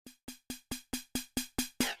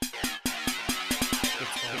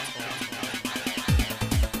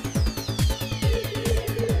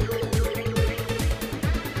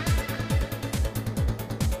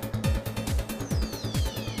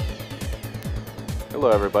Hello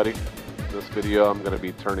everybody. In this video I'm going to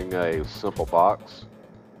be turning a simple box,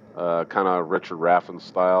 kind of Richard Raffin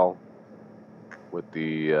style, with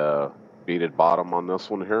the beaded bottom on this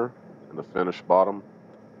one here and the finished bottom.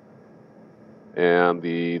 And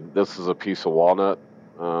this is a piece of walnut,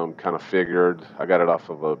 kind of figured. I got it off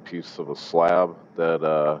of a piece of a slab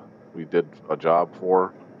that we did a job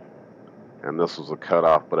for. And this was a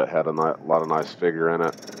cutoff, but it had a lot of nice figure in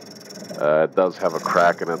it. It does have a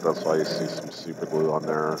crack in it, that's why you see some super glue on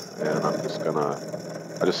there, and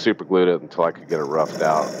I just super glued it until I could get it roughed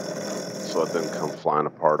out so it didn't come flying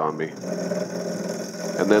apart on me.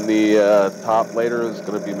 And then the top later is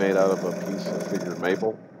going to be made out of a piece of figured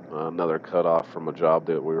maple, another cutoff from a job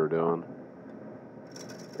that we were doing.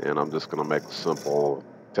 And I'm just going to make a simple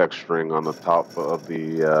texturing on the top of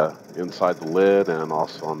the inside the lid and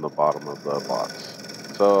also on the bottom of the box.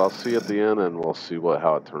 So I'll see you at the end and we'll see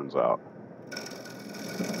how it turns out.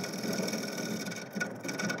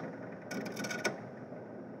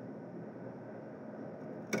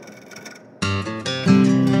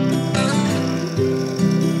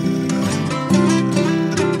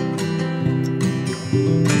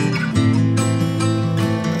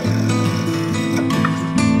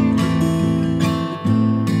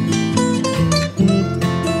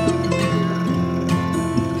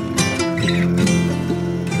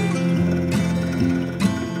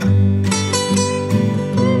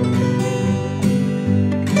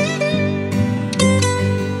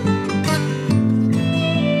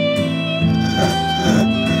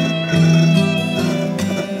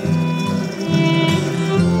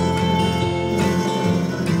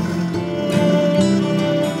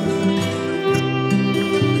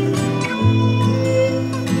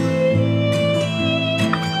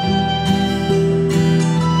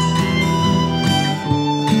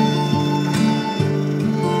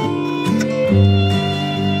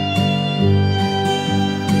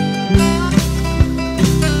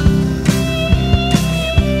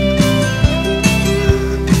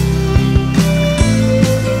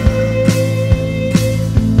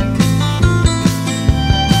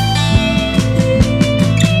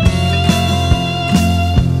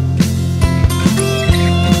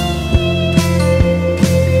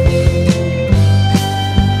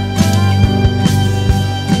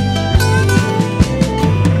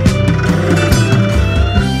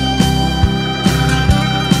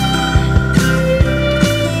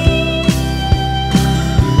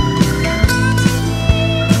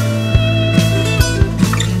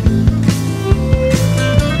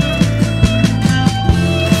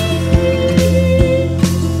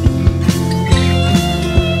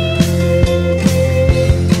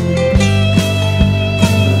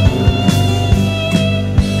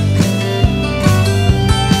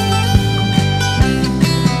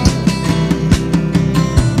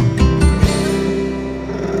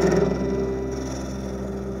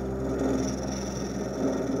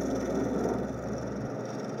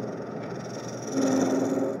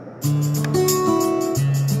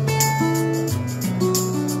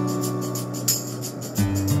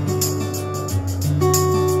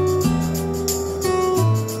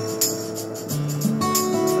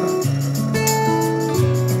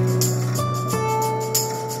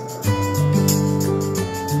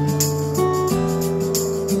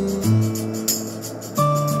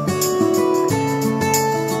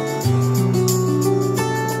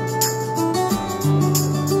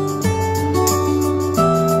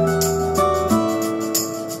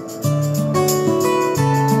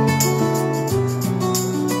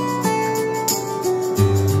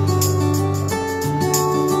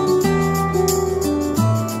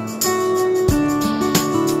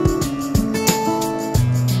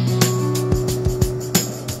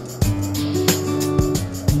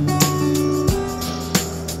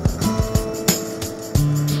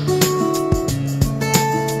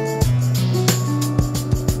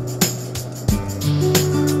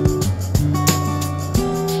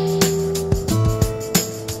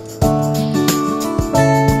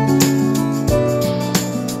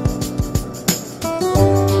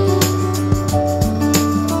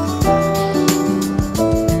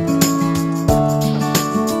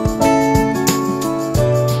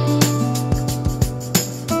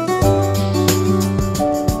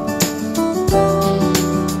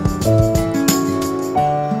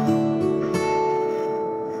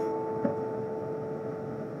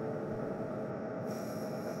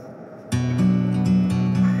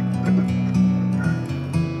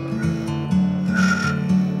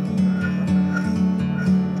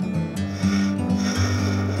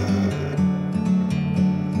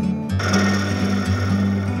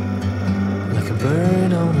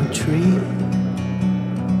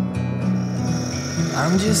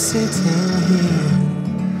 I'm just sitting here.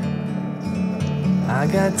 I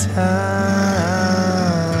got time.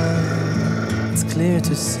 It's clear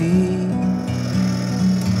to see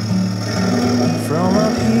from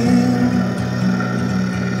up here.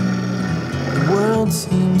 The world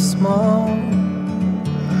seems small.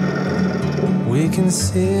 We can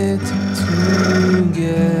sit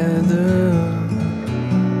together.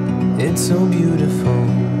 It's so beautiful.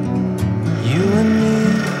 You and me,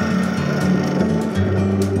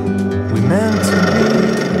 we meant to be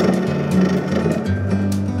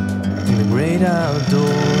in the great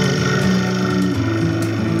outdoors,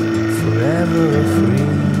 forever free.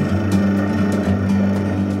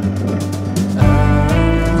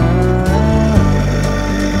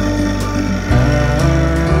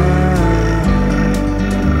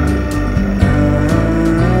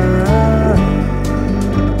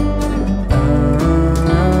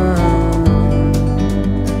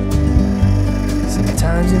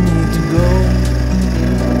 Sometimes you need to go,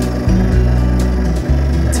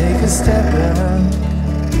 take a step back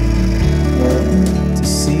to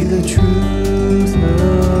see the truth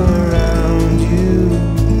around you.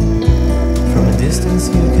 From a distance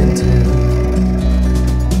you can tell.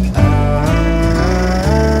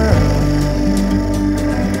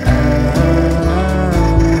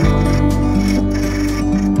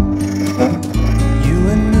 You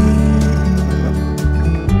and me,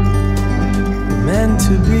 we're meant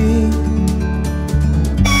to be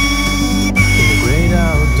in the great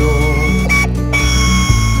outdoors,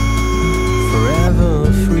 forever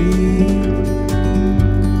free.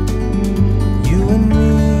 You and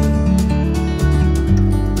me,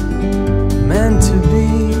 meant to be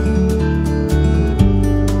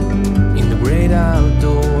in the great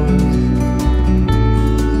outdoors,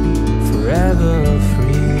 forever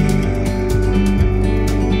free.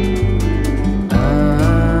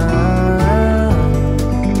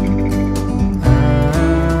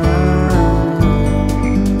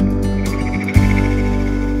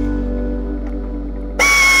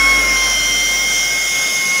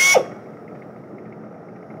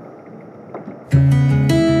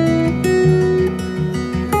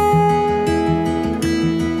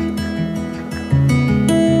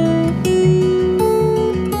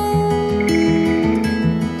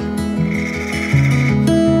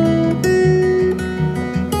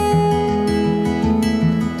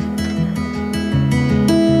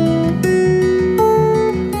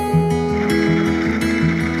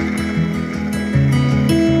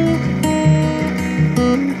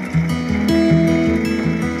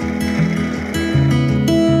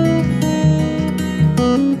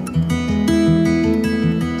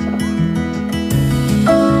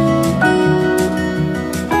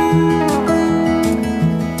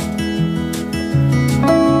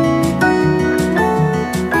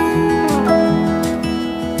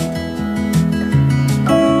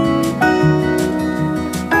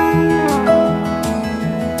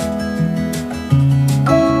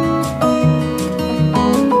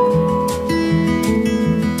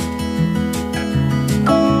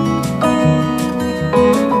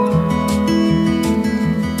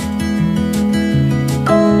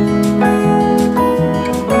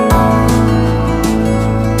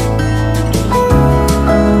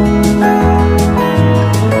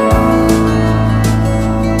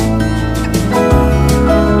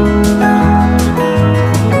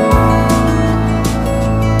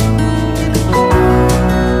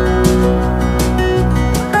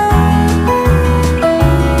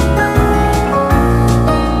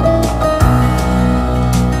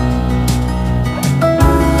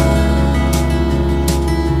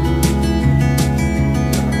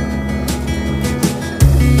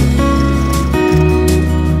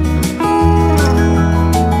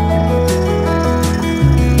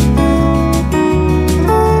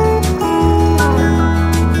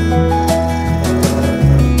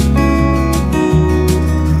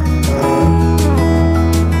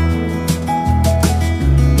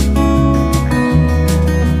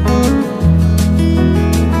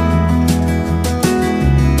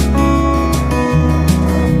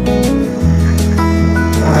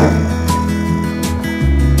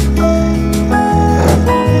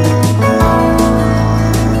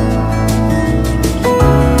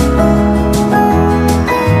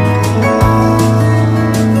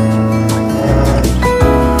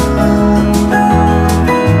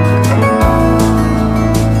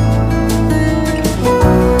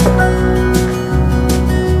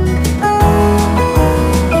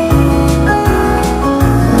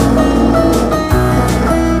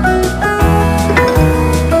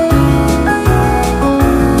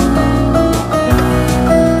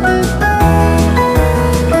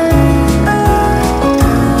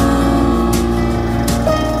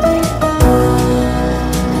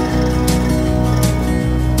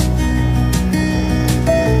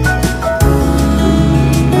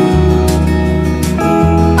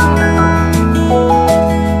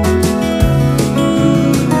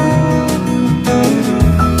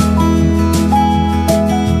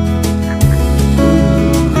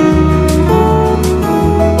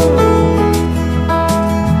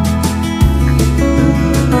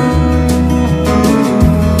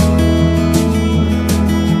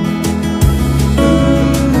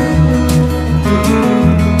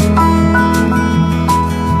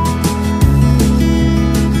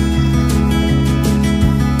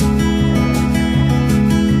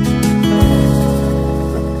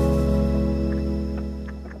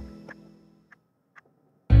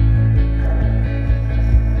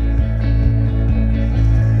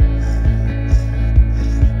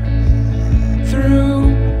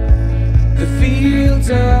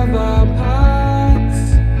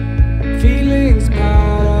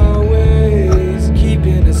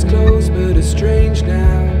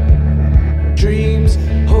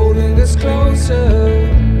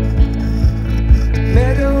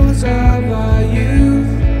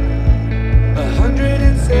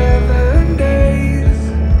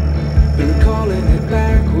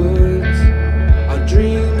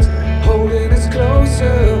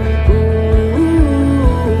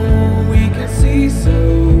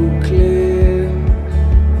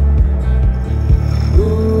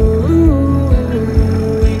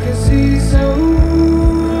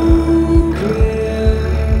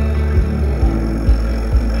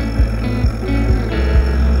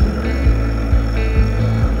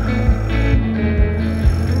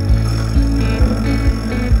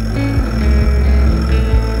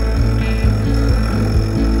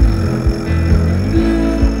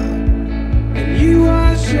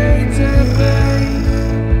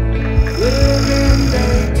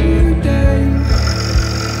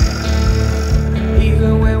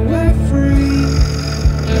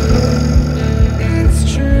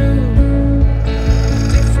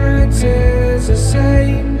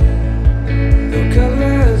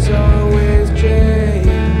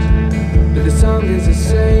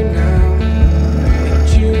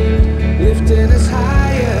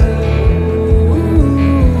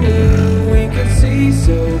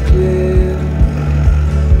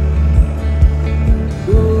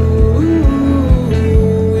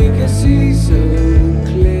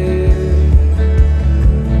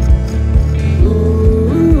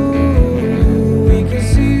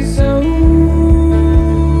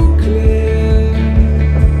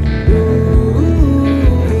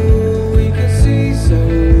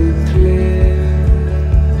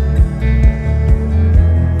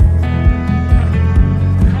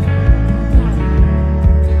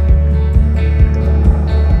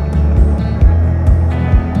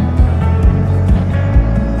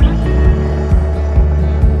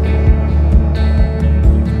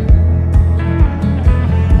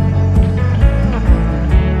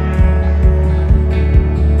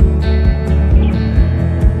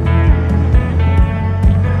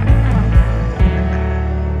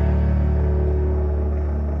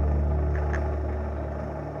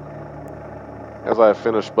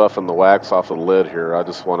 finish buffing the wax off of the lid here, I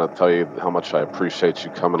just want to tell you how much I appreciate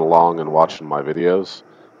you coming along and watching my videos,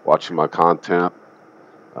 watching my content.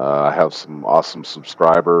 I have some awesome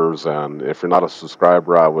subscribers, and if you're not a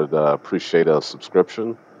subscriber, I would appreciate a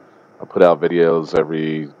subscription. I put out videos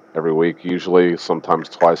every week, usually, sometimes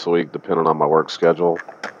twice a week, depending on my work schedule.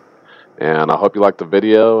 And I hope you liked the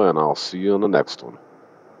video, and I'll see you in the next one.